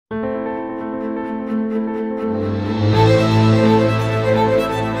Mission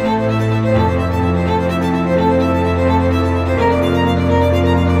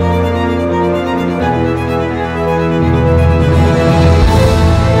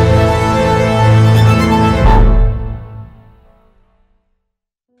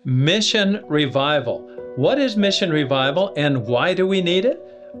Revival. What is Mission Revival and why do we need it?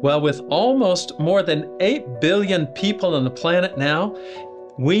 Well, with almost more than 8 billion people on the planet now,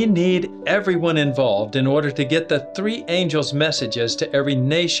 we need everyone involved in order to get the three angels' messages to every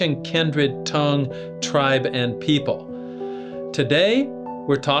nation, kindred, tongue, tribe, and people. Today,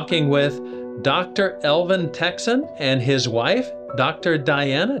 we're talking with Dr. Elvin Texan and his wife, Dr.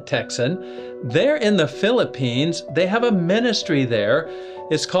 Diana Texan. They're in the Philippines. They have a ministry there.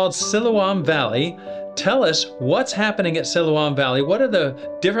 It's called Siloam Valley. Tell us what's happening at Siloam Valley. What are the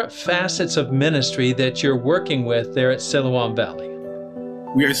different facets of ministry that you're working with there at Siloam Valley?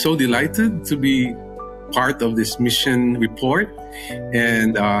 We are so delighted to be part of this mission report.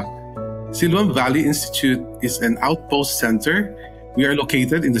 And Siloam Valley Institute is an outpost center. We are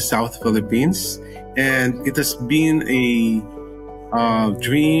located in the South Philippines, and it has been a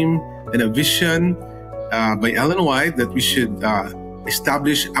dream and a vision by Ellen White that we should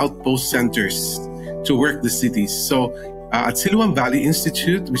establish outpost centers to work the cities. So at Siloam Valley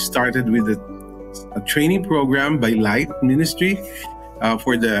Institute, we started with a training program by Light Ministry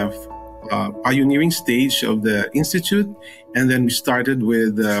for the pioneering stage of the Institute. And then we started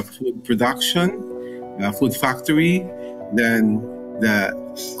with food production, food factory, then the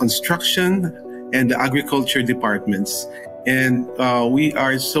construction and the agriculture departments. And we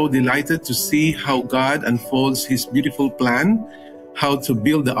are so delighted to see how God unfolds His beautiful plan, how to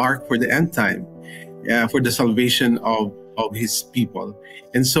build the ark for the end time, for the salvation of His people.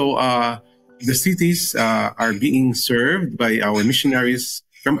 And so the cities are being served by our missionaries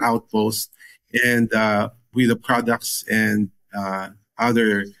from Outpost and with the products and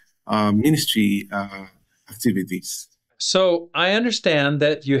other ministry activities. So I understand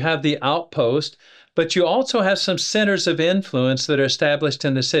that you have the Outpost, but you also have some centers of influence that are established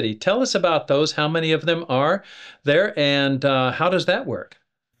in the city. Tell us about those, how many of them are there, and how does that work?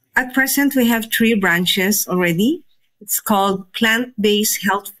 At present, we have 3 branches already. It's called Plant-Based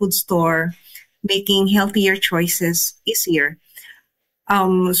Health Food Store, making healthier choices easier.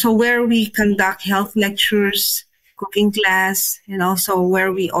 So where we conduct health lectures, cooking class, and also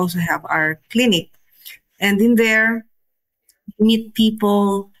where we also have our clinic. And in there, meet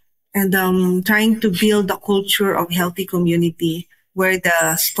people and trying to build a culture of healthy community where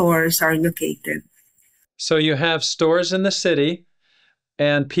the stores are located. So you have stores in the city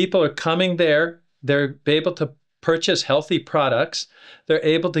and people are coming there. They're able to purchase healthy products. They're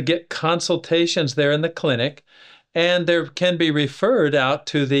able to get consultations there in the clinic, and there can be referred out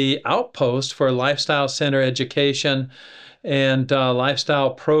to the Outpost for lifestyle center education and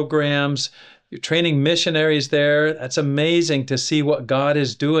lifestyle programs. You're training missionaries there. That's amazing to see what God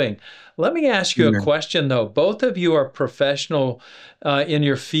is doing. Let me ask you a question, though. Both of you are professional in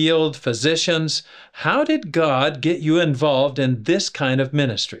your field, physicians. How did God get you involved in this kind of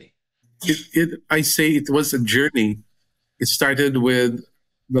ministry? I say it was a journey. It started with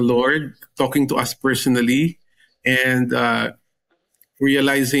the Lord talking to us personally and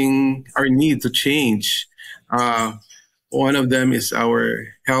realizing our need to change. One of them is our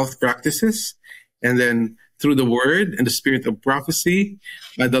health practices. And then through the word and the spirit of prophecy,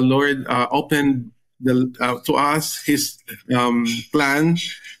 the Lord opened to us His plan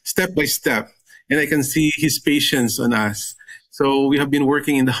step by step. And I can see His patience on us. So we have been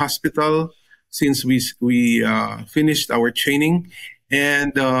working in the hospital since we finished our training.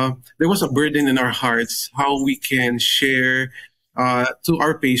 And there was a burden in our hearts how we can share to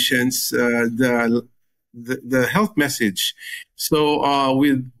our patients the health message. So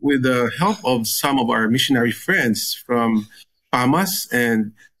with the help of some of our missionary friends from PAMAS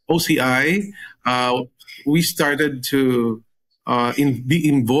and OCI, we started to be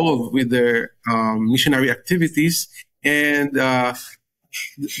involved with their missionary activities. And the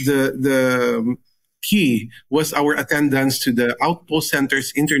key was our attendance to the Outpost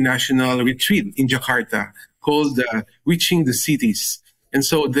Center's International Retreat in Jakarta called Reaching the Cities. And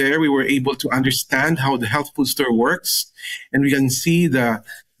so there we were able to understand how the health food store works. And we can see the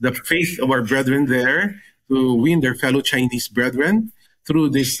faith of our brethren there to win their fellow Chinese brethren through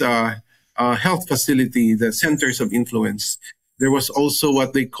this health facility, the centers of influence. There was also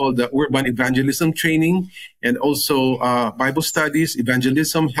what they call the urban evangelism training and also Bible studies,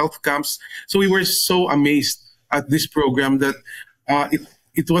 evangelism, health camps. So we were so amazed at this program that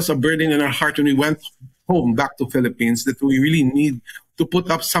it was a burden in our heart when we went home back to Philippines that we really need to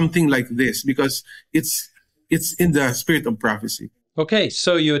put up something like this because it's in the spirit of prophecy. Okay,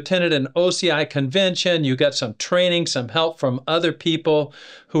 so you attended an OCI convention, you got some training, some help from other people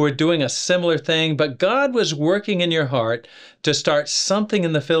who were doing a similar thing, but God was working in your heart to start something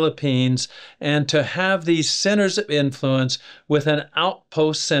in the Philippines and to have these centers of influence with an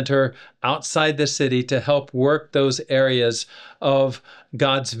outpost center outside the city to help work those areas of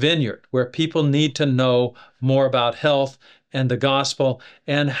God's vineyard where people need to know more about health and the gospel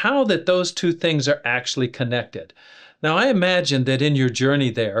and how that those two things are actually connected. Now, I imagine that in your journey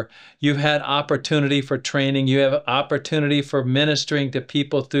there, you've had opportunity for training, you have opportunity for ministering to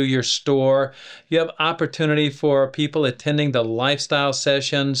people through your store, you have opportunity for people attending the lifestyle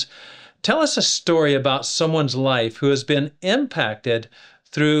sessions. Tell us a story about someone's life who has been impacted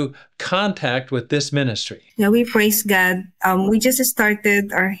through contact with this ministry. Yeah, we praise God. We just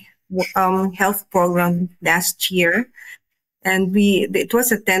started our health program last year, and it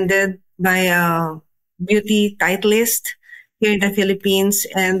was attended by beauty titleist here in the Philippines,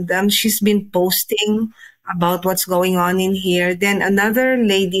 and she's been posting about what's going on in here. Then another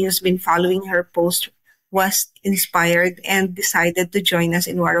lady who's been following her post was inspired and decided to join us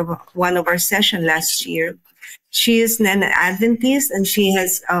in one of our sessions last year. She is an Adventist, and she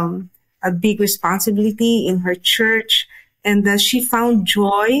has a big responsibility in her church, and she found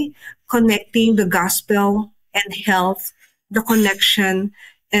joy connecting the gospel and health, the connection,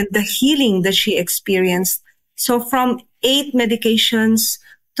 and the healing that she experienced. So from 8 medications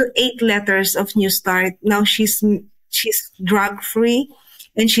to 8 letters of New Start, now she's drug-free,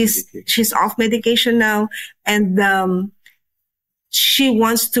 and she's off medication now, and she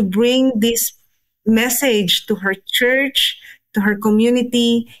wants to bring this message to her church, to her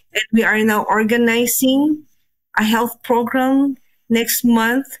community, and we are now organizing a health program next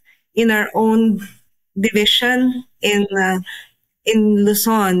month in our own division in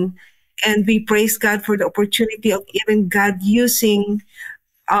Luzon, and we praise God for the opportunity of even God using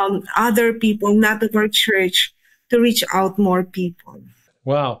other people, not of our church, to reach out more people.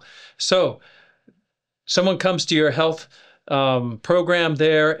 Wow. So someone comes to your health program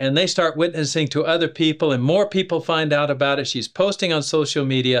there and they start witnessing to other people and more people find out about it. She's posting on social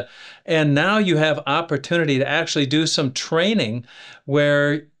media, and now you have opportunity to actually do some training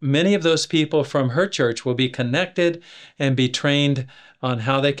where many of those people from her church will be connected and be trained on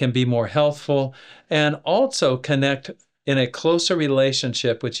how they can be more healthful and also connect in a closer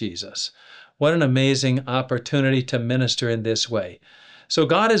relationship with Jesus. What an amazing opportunity to minister in this way. So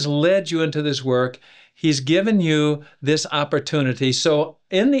God has led you into this work. He's given you this opportunity. So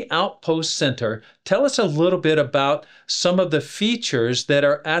in the Outpost Center, tell us a little bit about some of the features that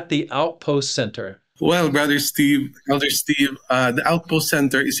are at the Outpost Center. Well, Brother Steve, Elder Steve, the Outpost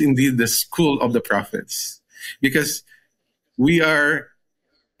Center is indeed the school of the prophets, because we are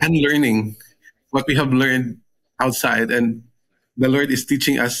unlearning what we have learned outside, and the Lord is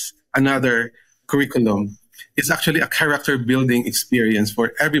teaching us another curriculum. It's actually a character building experience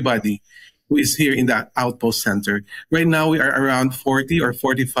for everybody who is here in that Outpost Center. Right now, we are around 40 or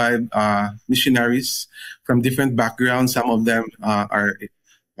 45 missionaries from different backgrounds. Some of them are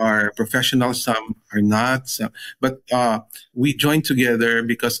professionals, some are not. But we join together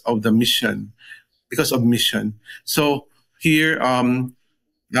because of the mission, So here,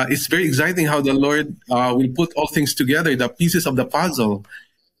 it's very exciting how the Lord will put all things together, the pieces of the puzzle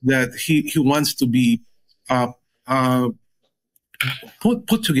that He wants to be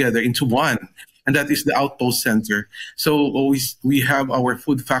put together into one, and that is the Outpost Center. So we have our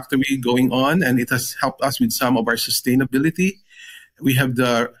food factory going on, and it has helped us with some of our sustainability. We have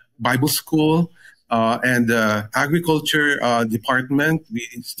the Bible school and the agriculture department. We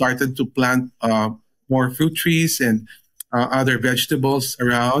started to plant more fruit trees and other vegetables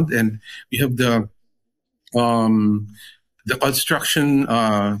around, and we have the construction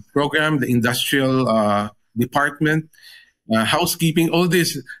program, the industrial department, housekeeping, all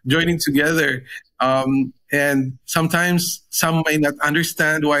this joining together. And sometimes some may not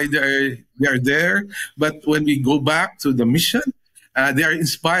understand why they are there, but when we go back to the mission, they are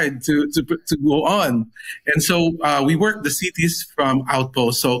inspired to go on. And so we work the cities from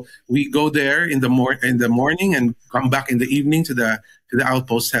Outpost. So we go there in the morning and come back in the evening to the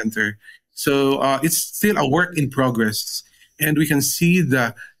Outpost Center. So it's still a work in progress. And we can see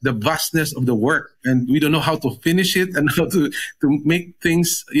the vastness of the work, and we don't know how to finish it and how to make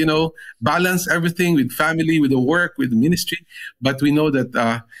things, balance everything with family, with the work, with the ministry. But we know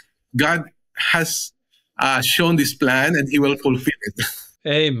that God has shown this plan, and He will fulfill it.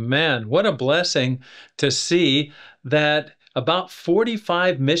 Amen. What a blessing to see that about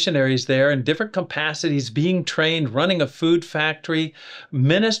 45 missionaries there in different capacities, being trained, running a food factory,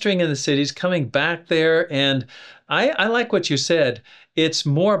 ministering in the cities, coming back there. And I like what you said. It's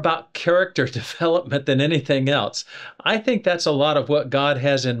more about character development than anything else. I think that's a lot of what God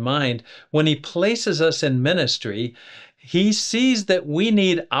has in mind when He places us in ministry. He sees that we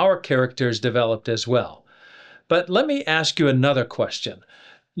need our characters developed as well. But let me ask you another question.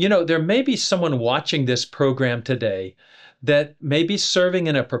 You know, there may be someone watching this program today that may be serving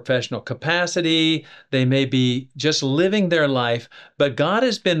in a professional capacity. They may be just living their life, but God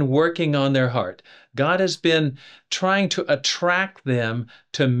has been working on their heart. God has been trying to attract them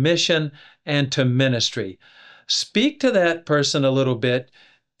to mission and to ministry. Speak to that person a little bit,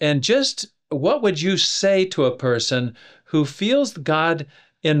 and just what would you say to a person who feels God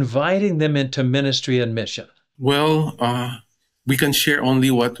inviting them into ministry and mission? Well, we can share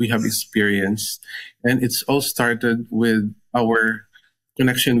only what we have experienced. And it's all started with our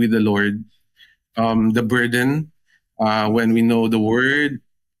connection with the Lord. The burden, when we know the Word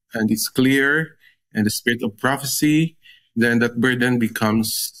and it's clear, and the spirit of prophecy, then that burden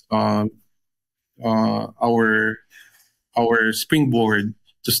becomes our springboard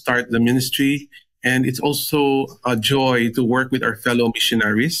to start the ministry. And it's also a joy to work with our fellow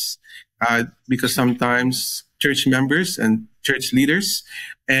missionaries, because sometimes church members and church leaders,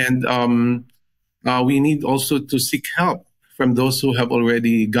 and we need also to seek help from those who have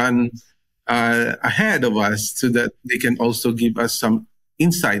already gone ahead of us, so that they can also give us some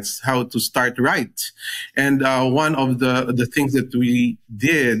insights how to start right. And one of the things that we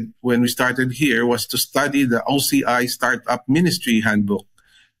did when we started here was to study the OCI Startup Ministry Handbook,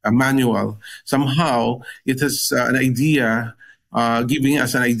 a manual. Somehow it has an idea, giving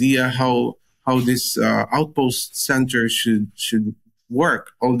us an idea how this Outpost Center should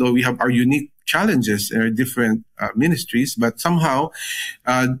work, although we have our unique challenges and our different ministries, but somehow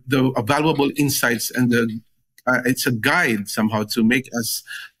the valuable insights and it's a guide somehow to make us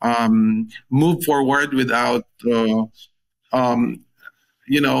move forward without, the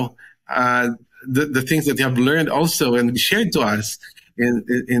things that you have learned also and shared to us,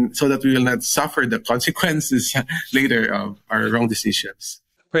 so that we will not suffer the consequences later of our wrong decisions.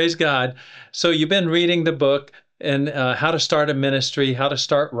 Praise God. So you've been reading the book and how to start a ministry, how to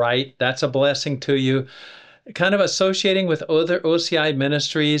start right. That's a blessing to you. Kind of associating with other OCI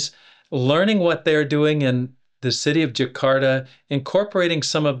ministries, learning what they're doing in the city of Jakarta, incorporating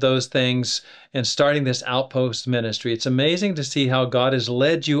some of those things and starting this Outpost ministry. It's amazing to see how God has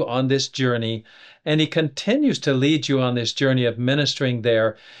led you on this journey, and He continues to lead you on this journey of ministering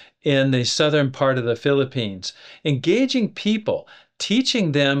there in the southern part of the Philippines, engaging people,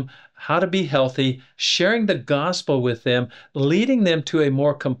 teaching them how to be healthy, sharing the gospel with them, leading them to a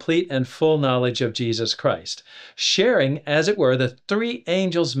more complete and full knowledge of Jesus Christ, sharing, as it were, the three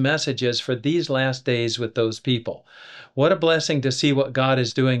angels' messages for these last days with those people. What a blessing to see what God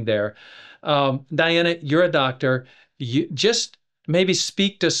is doing there. Diana, you're a doctor. You just maybe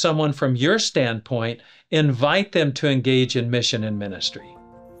speak to someone from your standpoint, invite them to engage in mission and ministry.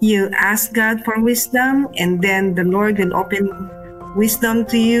 You ask God for wisdom, and then the Lord will open wisdom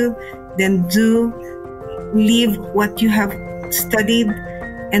to you. Then live what you have studied,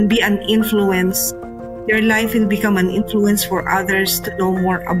 and be an influence. Your life will become an influence for others to know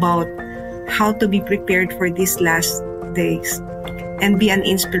more about how to be prepared for these last days, and be an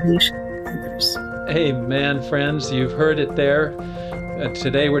inspiration to others. Amen, friends. You've heard it there.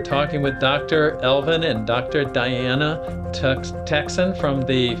 Today we're talking with Dr. Elvin and Dr. Diana Texan from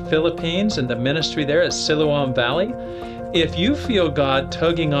the Philippines and the ministry there at Siloam Valley. If you feel God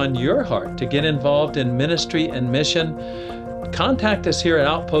tugging on your heart to get involved in ministry and mission, contact us here at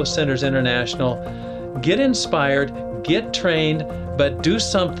Outpost Centers International. Get inspired, get trained, but do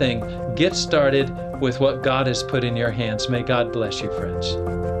something. Get started with what God has put in your hands. May God bless you, friends.